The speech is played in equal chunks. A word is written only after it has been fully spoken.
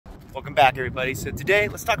Welcome back, everybody. So today,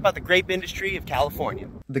 let's talk about the grape industry of California.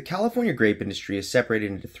 The California grape industry is separated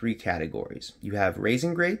into three categories. You have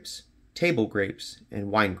raisin grapes, table grapes,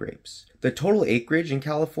 and wine grapes. The total acreage in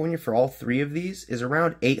California for all three of these is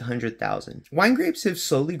around 800,000. Wine grapes have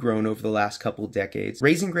slowly grown over the last couple decades.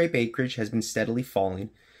 Raisin grape acreage has been steadily falling,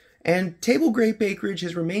 and table grape acreage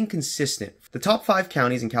has remained consistent. The top 5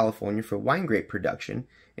 counties in California for wine grape production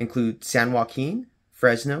include San Joaquin,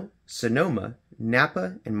 Fresno, Sonoma,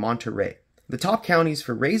 Napa, and Monterey. The top counties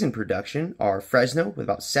for raisin production are Fresno, with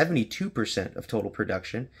about 72% of total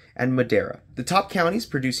production, and Madera. The top counties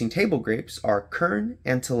producing table grapes are Kern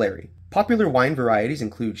and Tulare. Popular wine varieties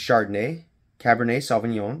include Chardonnay, Cabernet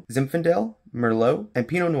Sauvignon, Zinfandel, Merlot, and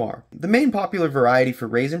Pinot Noir. The main popular variety for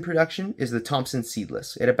raisin production is the Thompson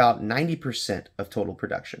Seedless, at about 90% of total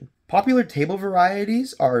production. Popular table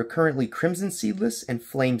varieties are currently Crimson Seedless and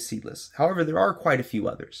Flame Seedless. However, there are quite a few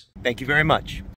others. Thank you very much.